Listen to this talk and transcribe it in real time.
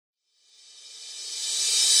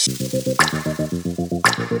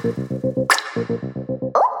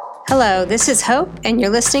Hello, this is Hope, and you're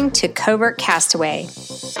listening to Covert Castaway.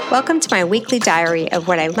 Welcome to my weekly diary of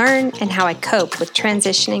what I learn and how I cope with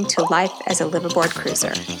transitioning to life as a liveaboard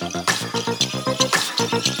cruiser.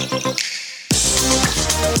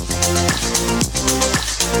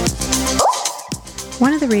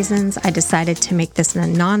 One of the reasons I decided to make this an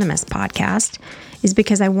anonymous podcast is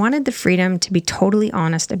because I wanted the freedom to be totally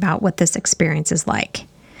honest about what this experience is like.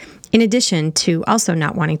 In addition to also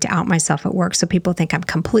not wanting to out myself at work so people think I'm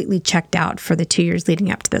completely checked out for the 2 years leading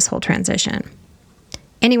up to this whole transition.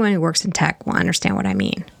 Anyone who works in tech will understand what I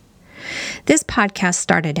mean. This podcast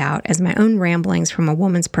started out as my own ramblings from a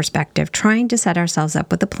woman's perspective, trying to set ourselves up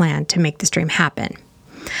with a plan to make this dream happen.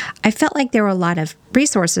 I felt like there were a lot of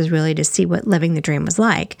resources really to see what living the dream was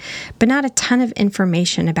like, but not a ton of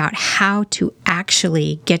information about how to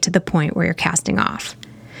actually get to the point where you're casting off.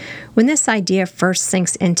 When this idea first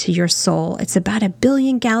sinks into your soul, it's about 1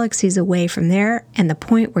 billion galaxies away from there and the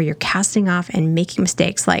point where you're casting off and making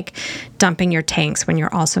mistakes like dumping your tanks when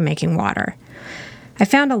you're also making water. I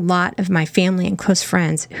found a lot of my family and close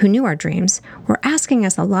friends who knew our dreams were asking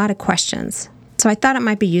us a lot of questions, so I thought it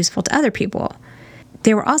might be useful to other people.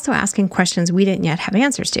 They were also asking questions we didn't yet have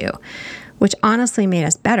answers to, which honestly made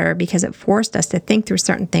us better because it forced us to think through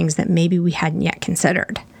certain things that maybe we hadn't yet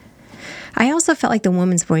considered. I also felt like the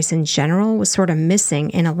woman's voice in general was sort of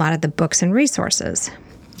missing in a lot of the books and resources.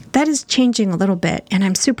 That is changing a little bit, and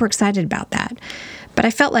I'm super excited about that. But I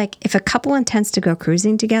felt like if a couple intends to go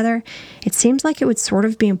cruising together, it seems like it would sort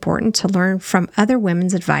of be important to learn from other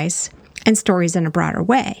women's advice and stories in a broader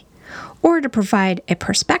way, or to provide a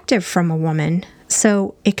perspective from a woman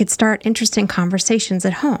so it could start interesting conversations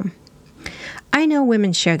at home. I know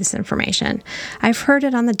women share this information. I've heard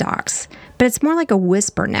it on the docks, but it's more like a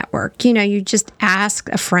whisper network. You just ask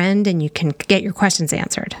a friend and you can get your questions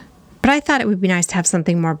answered. But I thought it would be nice to have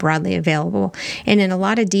something more broadly available and in a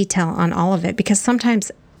lot of detail on all of it, because sometimes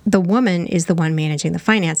the woman is the one managing the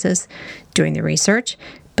finances, doing the research,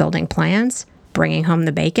 building plans, bringing home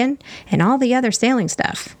the bacon, and all the other sailing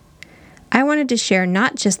stuff. I wanted to share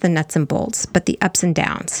not just the nuts and bolts, but the ups and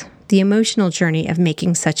downs, the emotional journey of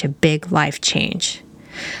making such a big life change.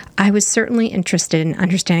 I was certainly interested in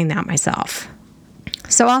understanding that myself.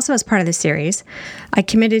 So also as part of the series, I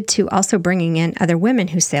committed to also bringing in other women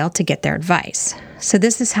who sail to get their advice. So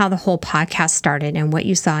this is how the whole podcast started and what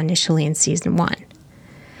you saw initially in season 1.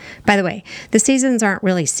 By the way, the seasons aren't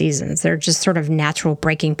really seasons. They're just sort of natural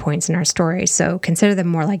breaking points in our story, so consider them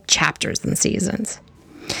more like chapters than seasons.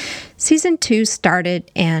 Season 2 started,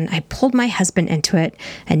 and I pulled my husband into it,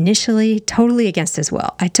 initially totally against his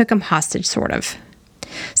will. I took him hostage, sort of.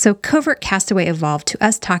 So Covert Castaway evolved to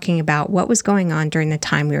us talking about what was going on during the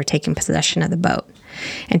time we were taking possession of the boat.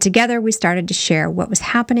 And together we started to share what was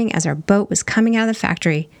happening as our boat was coming out of the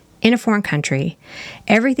factory in a foreign country,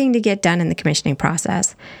 everything to get done in the commissioning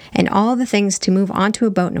process, and all the things to move onto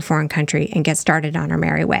a boat in a foreign country and get started on our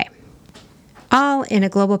merry way. All in a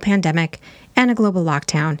global pandemic and a global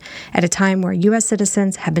lockdown at a time where U.S.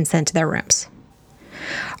 citizens have been sent to their rooms.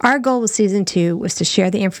 Our goal with Season 2 was to share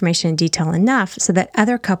the information in detail enough so that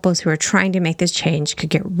other couples who are trying to make this change could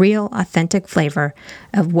get real, authentic flavor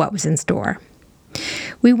of what was in store.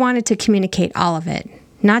 We wanted to communicate all of it,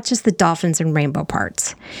 not just the dolphins and rainbow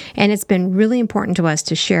parts. And it's been really important to us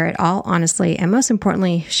to share it all honestly, and most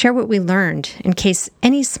importantly, share what we learned in case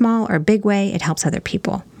any small or big way it helps other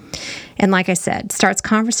people. And like I said, starts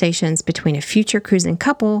conversations between a future cruising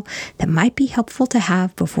couple that might be helpful to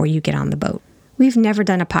have before you get on the boat. We've never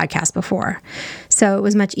done a podcast before, so it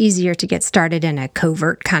was much easier to get started in a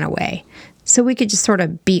covert kind of way. So we could just sort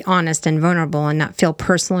of be honest and vulnerable and not feel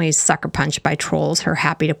personally sucker punched by trolls who are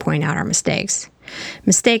happy to point out our mistakes.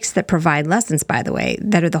 Mistakes that provide lessons, by the way,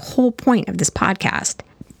 that are the whole point of this podcast.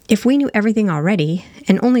 If we knew everything already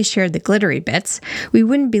and only shared the glittery bits, we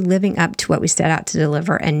wouldn't be living up to what we set out to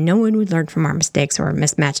deliver, and no one would learn from our mistakes or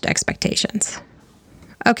mismatched expectations.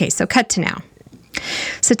 Okay, so cut to now.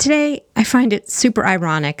 So today, I find it super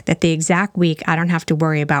ironic that the exact week I don't have to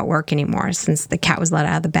worry about work anymore, since the cat was let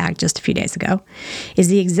out of the bag just a few days ago, is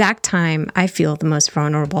the exact time I feel the most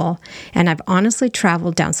vulnerable, and I've honestly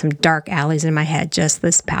traveled down some dark alleys in my head just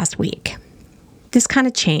this past week. This kind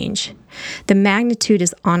of change, the magnitude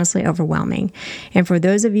is honestly overwhelming. And for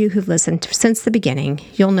those of you who've listened since the beginning,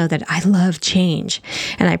 you'll know that I love change,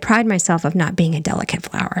 and I pride myself of not being a delicate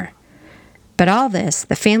flower. But all this,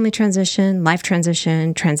 the family transition, life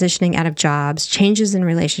transition, transitioning out of jobs, changes in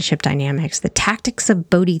relationship dynamics, the tactics of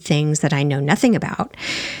boaty things that I know nothing about,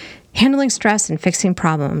 handling stress and fixing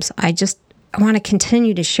problems, I want to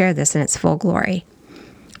continue to share this in its full glory.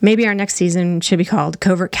 Maybe our next season should be called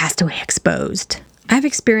Covert Castaway Exposed. I've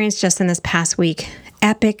experienced just in this past week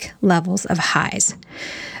epic levels of highs,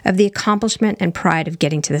 of the accomplishment and pride of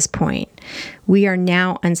getting to this point. We are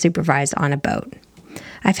now unsupervised on a boat.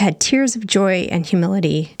 I've had tears of joy and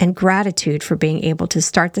humility and gratitude for being able to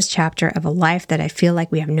start this chapter of a life that I feel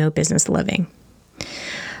like we have no business living.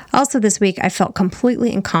 Also this week, I felt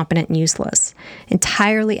completely incompetent and useless,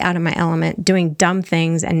 entirely out of my element, doing dumb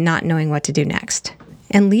things and not knowing what to do next,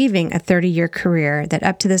 and leaving a 30-year career that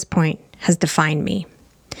up to this point has defined me.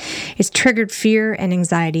 It's triggered fear and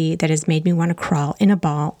anxiety that has made me want to crawl in a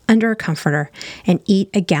ball under a comforter and eat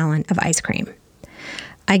a gallon of ice cream.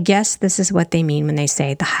 I guess this is what they mean when they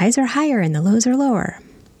say the highs are higher and the lows are lower.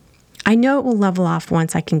 I know it will level off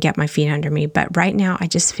once I can get my feet under me, but right now I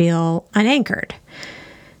just feel unanchored,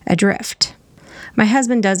 adrift. My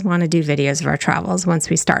husband does want to do videos of our travels once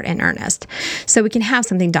we start in earnest, so we can have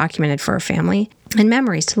something documented for our family and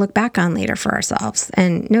memories to look back on later for ourselves.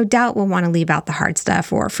 And no doubt we'll want to leave out the hard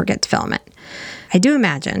stuff or forget to film it. I do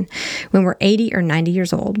imagine when we're 80 or 90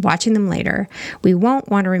 years old, watching them later, we won't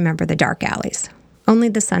want to remember the dark alleys, only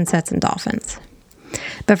the sunsets and dolphins.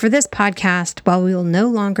 But for this podcast, while we will no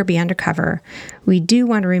longer be undercover, we do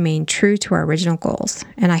want to remain true to our original goals,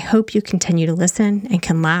 and I hope you continue to listen and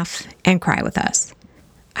can laugh and cry with us.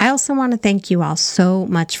 I also want to thank you all so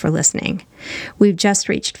much for listening. We've just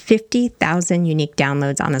reached 50,000 unique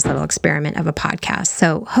downloads on this little experiment of a podcast,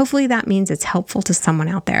 so hopefully that means it's helpful to someone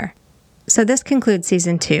out there. So this concludes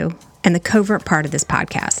Season 2 and the covert part of this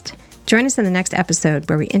podcast. Join us in the next episode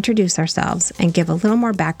where we introduce ourselves and give a little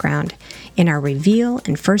more background in our reveal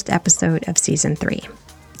and first episode of Season 3.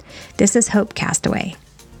 This is Hope Castaway.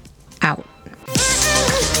 Out.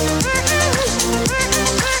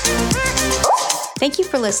 Thank you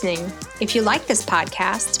for listening. If you like this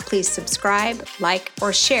podcast, please subscribe, like,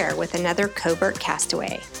 or share with another Covert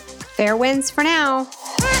Castaway. Fair winds for now.